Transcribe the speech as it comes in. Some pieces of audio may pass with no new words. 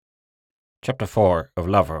Chapter 4 of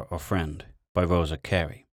Lover or Friend by Rosa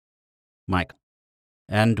Carey. Michael.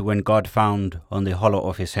 And when God found on the hollow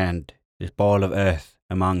of his hand this ball of earth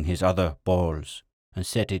among his other balls, and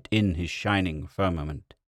set it in his shining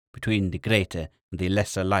firmament, between the greater and the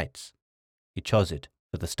lesser lights, he chose it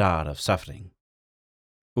for the star of suffering.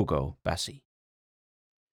 Ugo Bassi.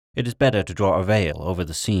 It is better to draw a veil over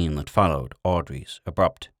the scene that followed Audrey's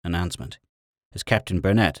abrupt announcement. As Captain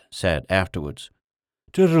Burnett said afterwards,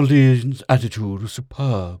 Geraldine's attitude was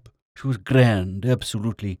superb. She was grand,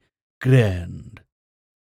 absolutely grand.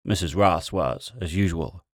 Mrs. Ross was, as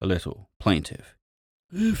usual, a little plaintive.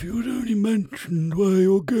 "If you'd only mentioned where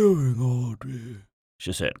you're going, Audrey,"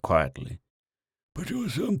 she said quietly. "But you were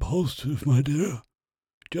so impulsive, my dear.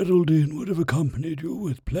 Geraldine would have accompanied you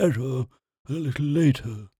with pleasure a little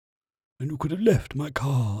later, and you could have left my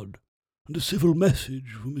card and a civil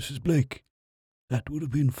message for Mrs. Blake. That would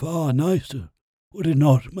have been far nicer. Would it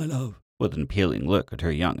not, my love?" With an appealing look at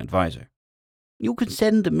her young adviser. "You can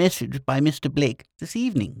send a message by Mr. Blake this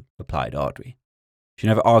evening," replied Audrey. She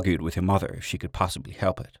never argued with her mother if she could possibly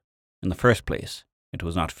help it. In the first place, it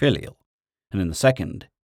was not filial, and in the second,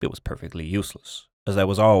 it was perfectly useless, as there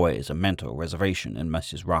was always a mental reservation in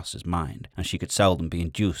Mrs. Ross's mind, and she could seldom be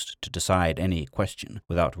induced to decide any question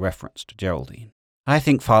without reference to Geraldine. "I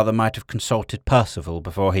think father might have consulted Percival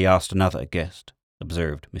before he asked another guest,"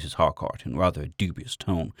 observed Mrs. Harcourt in rather a dubious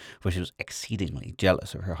tone, for she was exceedingly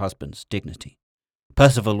jealous of her husband's dignity.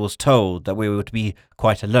 "Percival was told that we were to be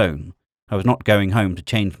quite alone. I was not going home to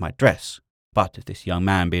change my dress. But if this young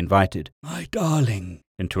man be invited—" "My darling,"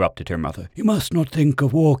 interrupted her mother, "you must not think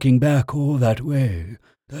of walking back all that way.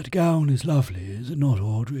 That gown is lovely, is it not,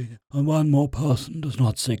 Audrey? And one more person does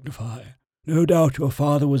not signify. No doubt your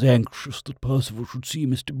father was anxious that Percival should see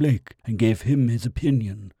Mr. Blake and give him his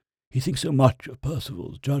opinion. He thinks so much of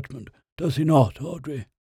Percival's judgment, does he not, Audrey?"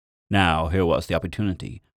 Now here was the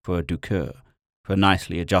opportunity for a douceur, for a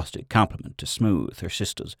nicely adjusted compliment to smooth her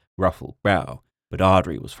sister's ruffled brow, but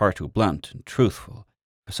Audrey was far too blunt and truthful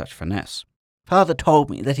for such finesse. "Father told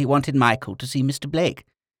me that he wanted Michael to see Mr. Blake.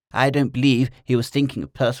 I don't believe he was thinking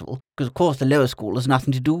of Percival, because of course the lower school has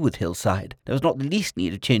nothing to do with Hillside. There was not the least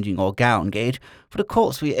need of changing your gown, Gage, for of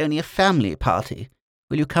course we are only a family party.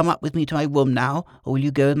 Will you come up with me to my room now, or will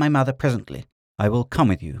you go with my mother presently?" "I will come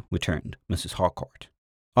with you," returned Mrs. Harcourt.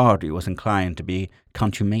 Audrey was inclined to be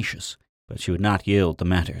contumacious, but she would not yield the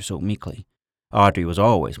matter so meekly. Audrey was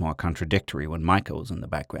always more contradictory when Michael was in the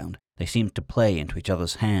background. They seemed to play into each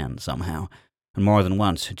other's hands somehow, and more than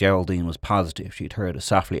once Geraldine was positive she had heard a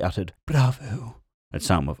softly uttered "bravo" at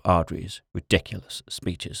some of Audrey's ridiculous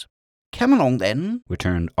speeches. "Come along, then,"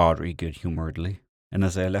 returned Audrey good-humouredly, and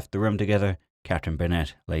as they left the room together, Captain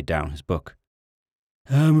Burnett laid down his book.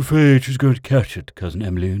 "I'm afraid she's going to catch it, Cousin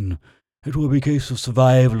Emmeline. It will be a case of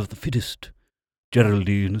survival of the fittest.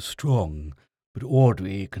 Geraldine is strong, but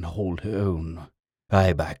Audrey can hold her own.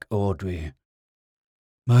 I back Audrey."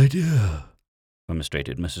 "My dear,"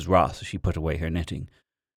 remonstrated Mrs. Ross as she put away her knitting,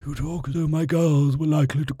 "you talk as though my girls were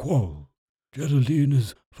likely to quarrel. Geraldine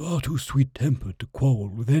is far too sweet-tempered to quarrel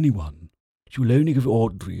with anyone. She will only give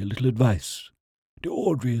Audrey a little advice.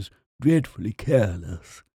 Audrey is dreadfully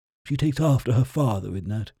careless. She takes after her father in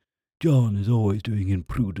that. John is always doing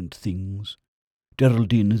imprudent things.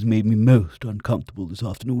 Geraldine has made me most uncomfortable this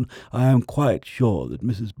afternoon. I am quite sure that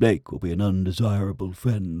Mrs. Blake will be an undesirable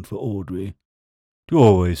friend for Audrey." "Do you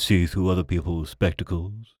always see through other people's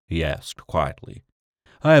spectacles?" he asked quietly.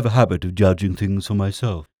 "I have a habit of judging things for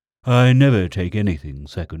myself. I never take anything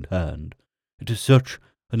second-hand. It is such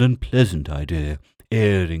an unpleasant idea,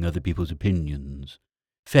 airing other people's opinions.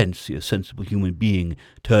 Fancy a sensible human being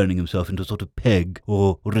turning himself into a sort of peg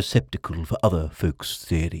or receptacle for other folks'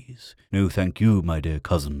 theories. No, thank you, my dear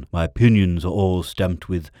cousin. My opinions are all stamped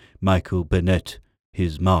with Michael Burnett,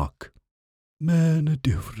 his mark." "Men are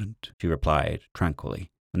different," she replied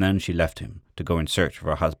tranquilly, and then she left him to go in search of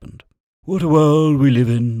her husband. "What a world we live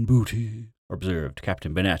in, Booty," observed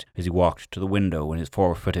Captain Burnett as he walked to the window when his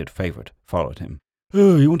four-footed favourite followed him.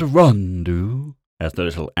 "Oh, you want to run, do you?" as the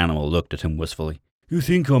little animal looked at him wistfully. "You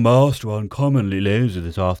think your master uncommonly lazy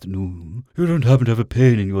this afternoon. You don't happen to have a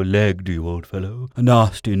pain in your leg, do you, old fellow? A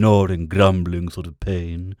nasty, gnawing, grumbling sort of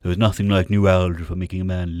pain. There is nothing like neuralgia for making a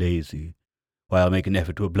man lazy. Why, I'll make an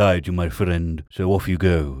effort to oblige you, my friend, so off you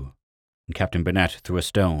go." And Captain Burnett threw a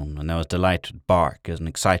stone, and there was delighted bark as an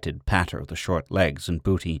excited patter of the short legs and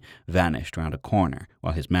Booty vanished round a corner,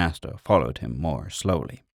 while his master followed him more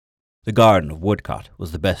slowly. The garden of Woodcote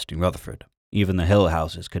was the best in Rutherford. Even the hill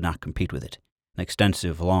houses could not compete with it. An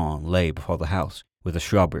extensive lawn lay before the house, with a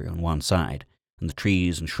shrubbery on one side, and the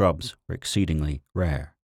trees and shrubs were exceedingly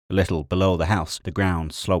rare. A little below the house, the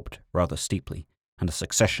ground sloped rather steeply, and a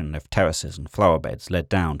succession of terraces and flower beds led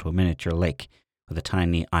down to a miniature lake with a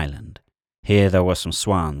tiny island. Here there were some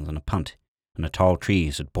swans and a punt, and the tall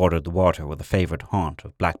trees that bordered the water were the favourite haunt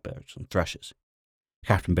of blackbirds and thrushes.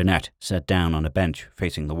 Captain Burnett sat down on a bench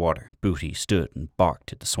facing the water. Booty stood and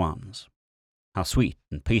barked at the swans. How sweet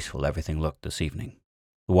and peaceful everything looked this evening.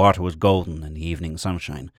 The water was golden in the evening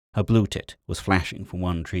sunshine. A blue tit was flashing from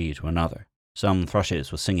one tree to another. Some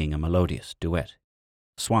thrushes were singing a melodious duet.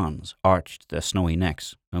 Swans arched their snowy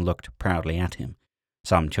necks and looked proudly at him.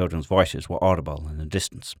 Some children's voices were audible in the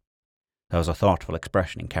distance. There was a thoughtful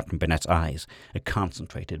expression in Captain Burnett's eyes, a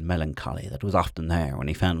concentrated melancholy that was often there when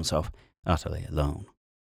he found himself utterly alone.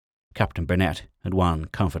 Captain Burnett had one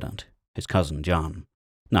confidant, his cousin John.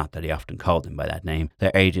 Not that he often called him by that name.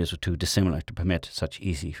 Their ages were too dissimilar to permit such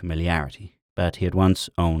easy familiarity. But he had once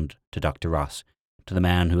owned to Dr. Ross, to the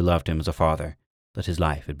man who loved him as a father, that his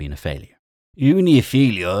life had been a failure. "Only a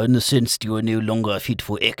failure in the sense that you are no longer fit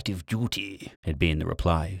for active duty," had been the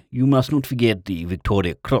reply. "You must not forget the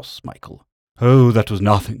Victoria Cross, Michael." "Oh, that was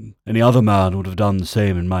nothing. Any other man would have done the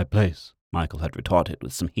same in my place," Michael had retorted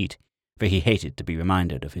with some heat, for he hated to be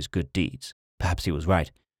reminded of his good deeds. Perhaps he was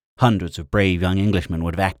right. Hundreds of brave young Englishmen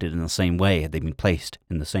would have acted in the same way had they been placed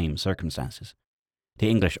in the same circumstances. The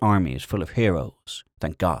English army is full of heroes,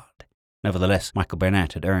 thank God. Nevertheless, Michael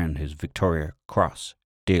Burnett had earned his Victoria Cross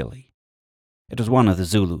dearly. It was one of the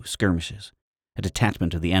Zulu skirmishes. A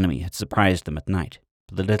detachment of the enemy had surprised them at night,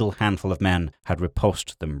 but the little handful of men had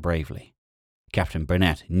repulsed them bravely. Captain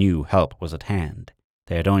Burnett knew help was at hand.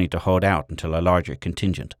 They had only to hold out until a larger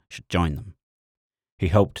contingent should join them. He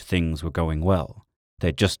hoped things were going well. They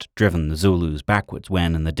had just driven the Zulus backwards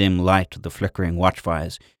when, in the dim light of the flickering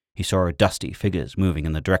watchfires, he saw dusty figures moving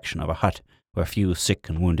in the direction of a hut where a few sick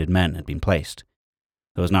and wounded men had been placed.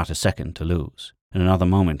 There was not a second to lose. In another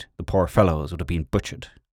moment, the poor fellows would have been butchered.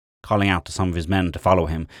 Calling out to some of his men to follow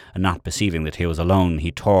him, and not perceiving that he was alone,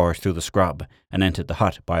 he tore through the scrub and entered the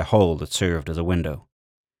hut by a hole that served as a window.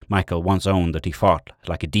 Michael once owned that he fought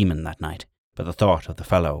like a demon that night, but the thought of the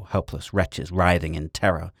fellow helpless wretches writhing in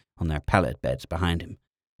terror on their pallet beds behind him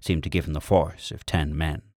seemed to give him the force of 10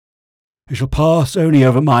 men. "It shall pass only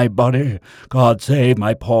over my body. God save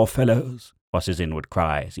my poor fellows," was his inward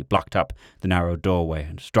cry as he blocked up the narrow doorway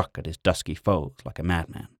and struck at his dusky foes like a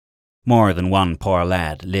madman. More than one poor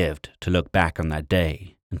lad lived to look back on that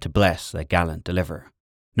day and to bless their gallant deliverer.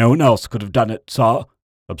 "No one else could have done it, sir,"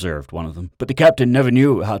 observed one of them, "but the captain never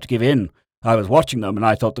knew how to give in. I was watching them, and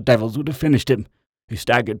I thought the devils would have finished him. He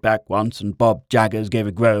staggered back once, and Bob Jaggers gave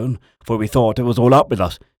a groan, for we thought it was all up with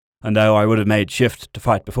us. And though I would have made shift to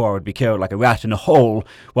fight before I would be killed like a rat in a hole,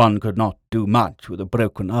 one could not do much with a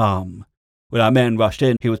broken arm. When our men rushed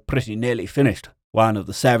in, he was pretty nearly finished. One of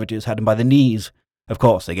the savages had him by the knees. Of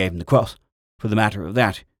course they gave him the cross. For the matter of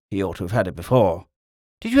that, he ought to have had it before.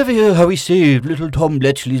 Did you ever hear how he saved little Tom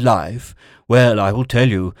Bletchley's life? Well, I will tell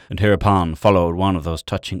you." And hereupon followed one of those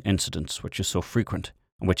touching incidents which are so frequent,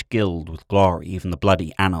 and which gild with glory even the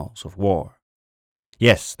bloody annals of war.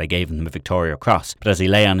 Yes, they gave him the Victoria Cross, but as he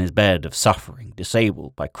lay on his bed of suffering,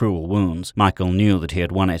 disabled by cruel wounds, Michael knew that he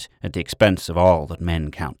had won it at the expense of all that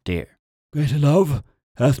men count dear. "Greater love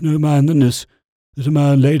hath no man than this, that a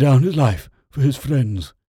man lay down his life for his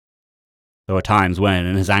friends." There were times when,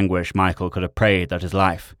 in his anguish, Michael could have prayed that his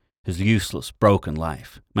life, his useless, broken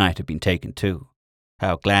life, might have been taken too.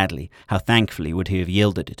 How gladly, how thankfully would he have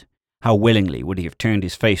yielded it? How willingly would he have turned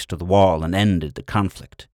his face to the wall and ended the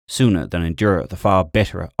conflict, sooner than endure the far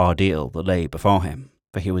bitterer ordeal that lay before him?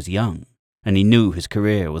 For he was young, and he knew his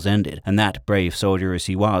career was ended, and that, brave soldier as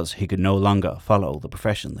he was, he could no longer follow the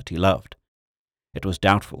profession that he loved. It was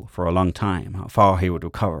doubtful for a long time how far he would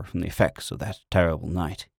recover from the effects of that terrible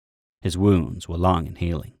night. His wounds were long in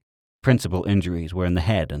healing. Principal injuries were in the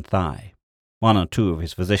head and thigh. 1 or 2 of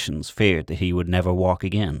his physicians feared that he would never walk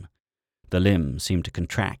again. The limbs seemed to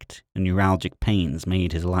contract, and neuralgic pains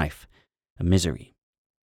made his life a misery.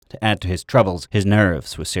 To add to his troubles, his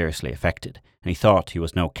nerves were seriously affected, and he thought he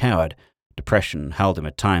was no coward. Depression held him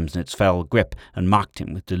at times in its fell grip and mocked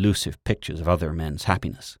him with delusive pictures of other men's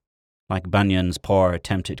happiness. Like Bunyan's poor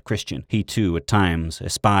tempted Christian, he too at times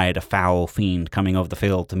espied a foul fiend coming over the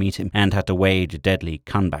field to meet him, and had to wage a deadly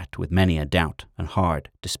combat with many a doubt and hard,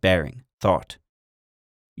 despairing thought.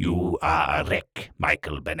 "You are a wreck,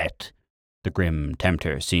 Michael Burnett," the grim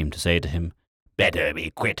tempter seemed to say to him. "Better be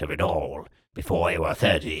quit of it all. Before you are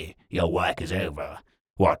 30, your work is over.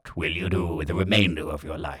 What will you do with the remainder of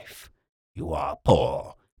your life? You are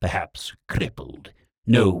poor, perhaps crippled.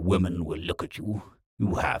 No woman will look at you.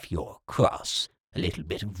 You have your cross, a little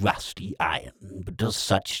bit of rusty iron, but does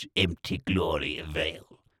such empty glory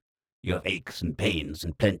avail? You have aches and pains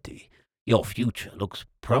in plenty. Your future looks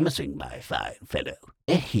promising, my fine fellow.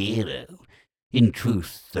 A hero. In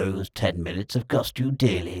truth, those 10 minutes have cost you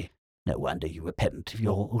dearly. No wonder you repent of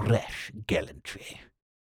your rash gallantry.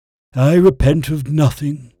 I repent of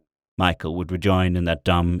nothing, Michael would rejoin in that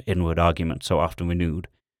dumb inward argument so often renewed.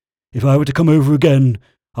 If I were to come over again,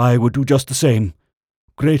 I would do just the same.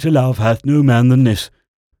 Greater love hath no man than this.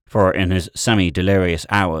 For in his semi-delirious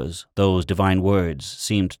hours those divine words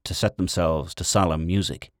seemed to set themselves to solemn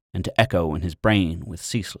music, and to echo in his brain with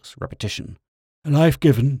ceaseless repetition. A life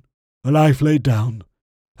given, a life laid down,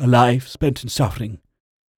 a life spent in suffering,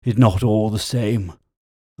 is not all the same.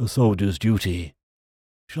 A soldier's duty.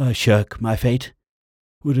 Shall I shirk my fate?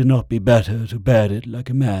 Would it not be better to bear it like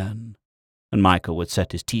a man? And Michael would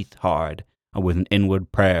set his teeth hard, and with an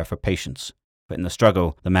inward prayer for patience. But in the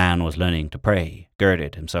struggle the man was learning to pray,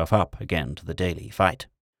 girded himself up again to the daily fight.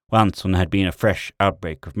 Once, when there had been a fresh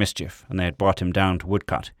outbreak of mischief, and they had brought him down to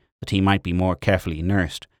Woodcote, that he might be more carefully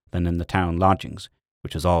nursed than in the town lodgings,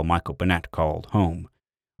 which was all Michael Bennet called home,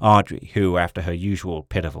 Audrey, who, after her usual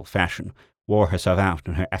pitiful fashion, wore herself out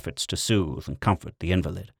in her efforts to soothe and comfort the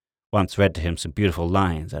invalid, once read to him some beautiful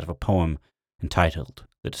lines out of a poem entitled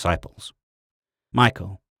The Disciples.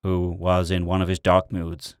 Michael, who was in one of his dark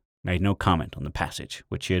moods, made no comment on the passage,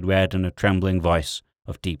 which she had read in a trembling voice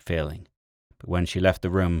of deep feeling. But when she left the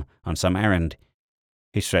room on some errand,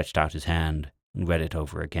 he stretched out his hand and read it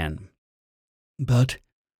over again. But,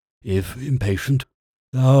 if impatient,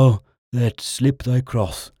 thou let slip thy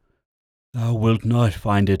cross, thou wilt not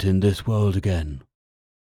find it in this world again,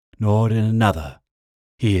 nor in another.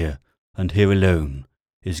 Here, and here alone,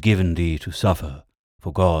 is given thee to suffer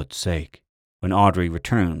for God's sake. When Audrey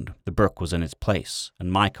returned, the book was in its place,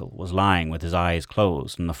 and Michael was lying with his eyes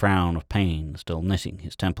closed and the frown of pain still knitting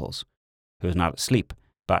his temples. He was not asleep,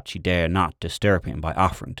 but she dared not disturb him by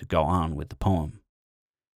offering to go on with the poem.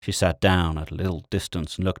 She sat down at a little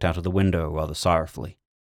distance and looked out of the window rather sorrowfully.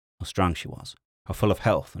 How strong she was, how full of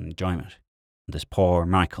health and enjoyment. And this poor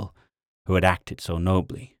Michael, who had acted so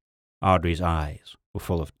nobly. Audrey's eyes were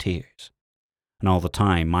full of tears. And all the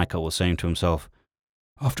time Michael was saying to himself,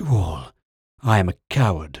 After all, I am a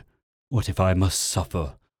coward. What if I must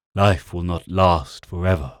suffer? Life will not last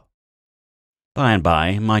forever. By and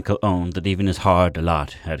by, Michael owned that even his hard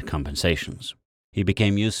lot had compensations. He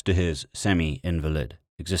became used to his semi-invalid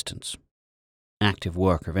existence. Active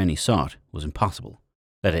work of any sort was impossible.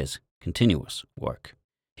 That is, continuous work.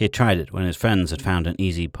 He had tried it when his friends had found an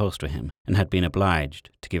easy post for him and had been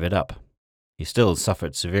obliged to give it up. He still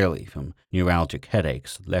suffered severely from neuralgic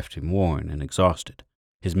headaches that left him worn and exhausted.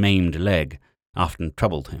 His maimed leg often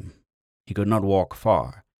troubled him. He could not walk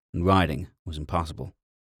far, and riding was impossible.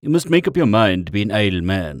 You must make up your mind to be an idle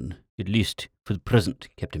man, at least for the present,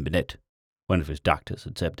 Captain Bennet, one of his doctors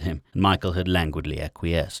had said to him, and Michael had languidly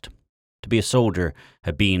acquiesced. To be a soldier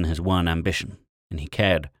had been his one ambition, and he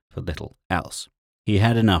cared for little else. He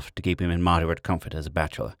had enough to keep him in moderate comfort as a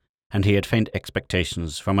bachelor, and he had faint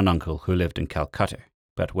expectations from an uncle who lived in Calcutta.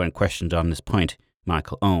 But when questioned on this point,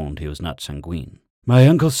 Michael owned he was not sanguine. My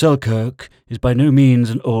Uncle Selkirk is by no means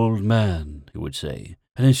an old man, he would say.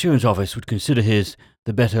 An insurance office would consider his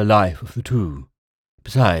the better life of the two.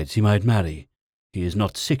 Besides, he might marry. He is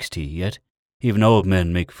not 60 yet. Even old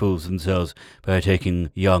men make fools of themselves by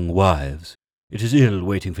taking young wives. It is ill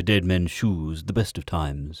waiting for dead men's shoes at the best of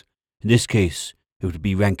times. In this case, it would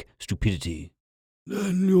be rank stupidity.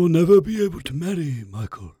 Then you'll never be able to marry,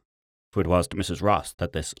 Michael. For it was to Mrs. Ross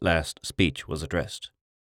that this last speech was addressed.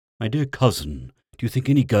 My dear cousin, do you think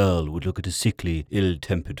any girl would look at a sickly,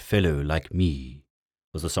 ill-tempered fellow like me?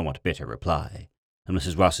 Was the somewhat bitter reply, and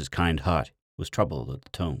Mrs. Ross's kind heart was troubled at the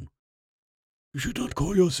tone. You should not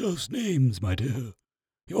call yourselves names, my dear.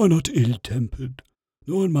 You are not ill-tempered.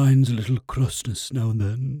 No one minds a little crossness now and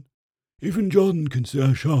then. Even John can say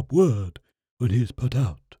a sharp word when he is put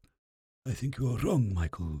out. I think you are wrong,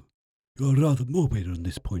 Michael. You are rather morbid on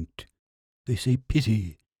this point. They say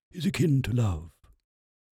pity is akin to love.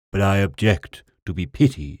 But I object to be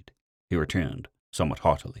pitied, he returned, somewhat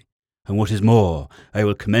haughtily. And what is more, I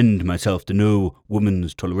will commend myself to no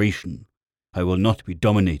woman's toleration. I will not be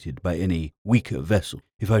dominated by any weaker vessel,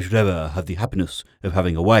 if I should ever have the happiness of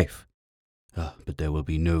having a wife. But there will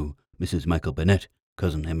be no Mrs. Michael Bennet,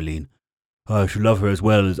 Cousin Emmeline. I should love her as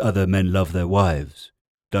well as other men love their wives.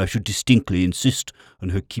 I should distinctly insist on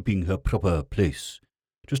her keeping her proper place.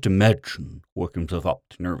 Just imagine working himself up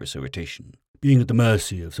to nervous irritation, being at the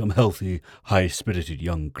mercy of some healthy, high-spirited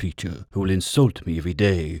young creature who will insult me every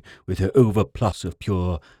day with her overplus of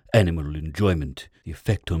pure animal enjoyment. The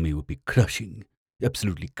effect on me would be crushing,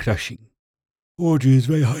 absolutely crushing. Audrey is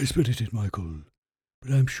very high-spirited, Michael.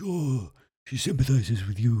 but I'm sure she sympathizes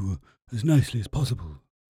with you as nicely as possible.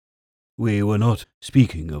 We were not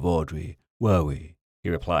speaking of Audrey, were we? He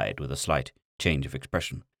replied with a slight change of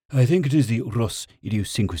expression. I think it is the Ross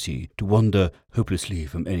idiosyncrasy to wander hopelessly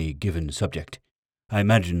from any given subject. I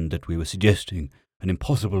imagined that we were suggesting an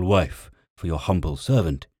impossible wife for your humble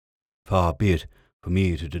servant. Far be it for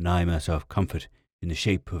me to deny myself comfort in the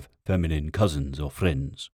shape of feminine cousins or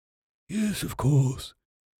friends. Yes, of course.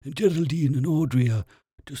 And Geraldine and Audrey are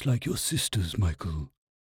just like your sisters, Michael.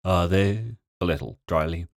 Are they? A little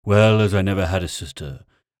dryly. Well, as I never had a sister,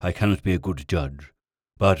 I cannot be a good judge.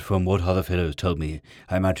 But from what other fellows told me,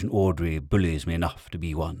 I imagine Audrey bullies me enough to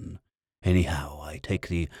be one. Anyhow, I take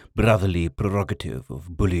the brotherly prerogative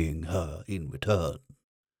of bullying her in return.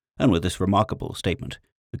 And with this remarkable statement,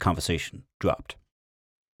 the conversation dropped.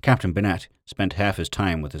 Captain Burnett spent half his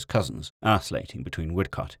time with his cousins, oscillating between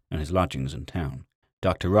Woodcote and his lodgings in town.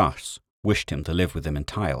 Dr. Ross wished him to live with him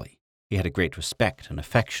entirely. He had a great respect and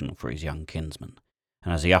affection for his young kinsman,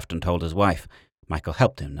 and as he often told his wife, Michael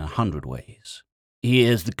helped him in 100 ways. He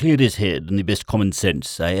has the clearest head and the best common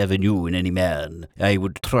sense I ever knew in any man. I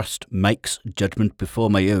would trust Mike's judgment before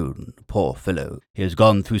my own, poor fellow. He has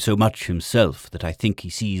gone through so much himself that I think he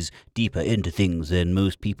sees deeper into things than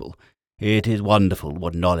most people. It is wonderful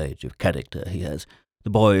what knowledge of character he has.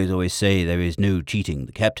 The boys always say there is no cheating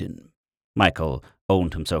the captain. Michael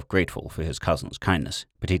owned himself grateful for his cousin's kindness,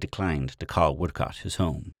 but he declined to call Woodcote his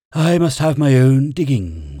home. I must have my own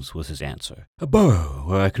diggings, was his answer. A burrow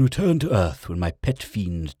where I can return to earth when my pet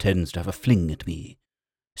fiend tends to have a fling at me.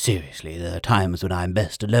 Seriously, there are times when I am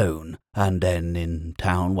best alone, and then in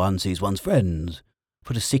town one sees one's friends.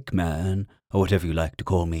 For the sick man, or whatever you like to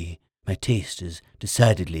call me, my taste is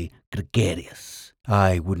decidedly gregarious.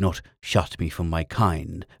 I would not shut me from my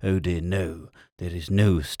kind. Oh dear, no. There is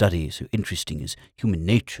no study so interesting as human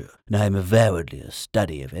nature, and I am avowedly a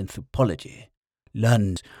study of anthropology.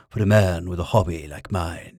 Land for a man with a hobby like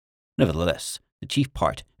mine. Nevertheless, the chief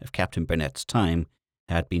part of Captain Burnett's time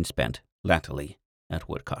had been spent latterly at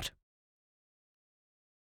Woodcote.